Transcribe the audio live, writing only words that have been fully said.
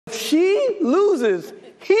she loses,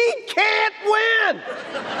 he can't win.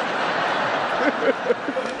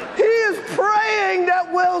 He is praying that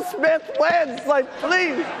Will Smith wins. Like,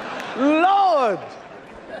 please, Lord.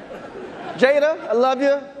 Jada, I love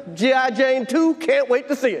you. G.I. Jane 2, can't wait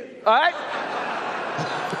to see it. All right?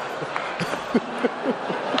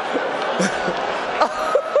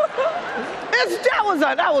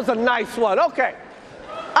 That was a nice one. Okay.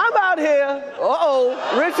 I'm out here.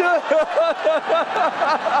 Richard.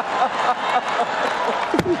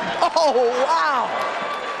 Oh, wow.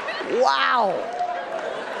 Wow.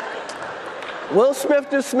 Will Smith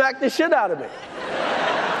just smacked the shit out of me.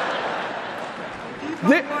 Keep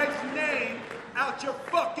my wife's name out your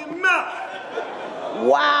fucking mouth.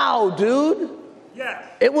 Wow, dude. Yes.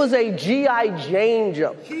 It was a G.I. Jane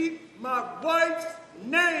joke. Keep my wife's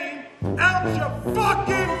name out your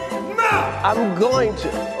fucking mouth! I'm going to,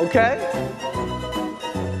 okay?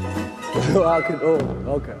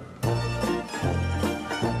 Okay.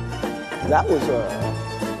 That was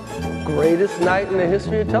the greatest night in the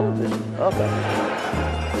history of television. Okay.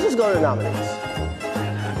 Let's just go to the nominees.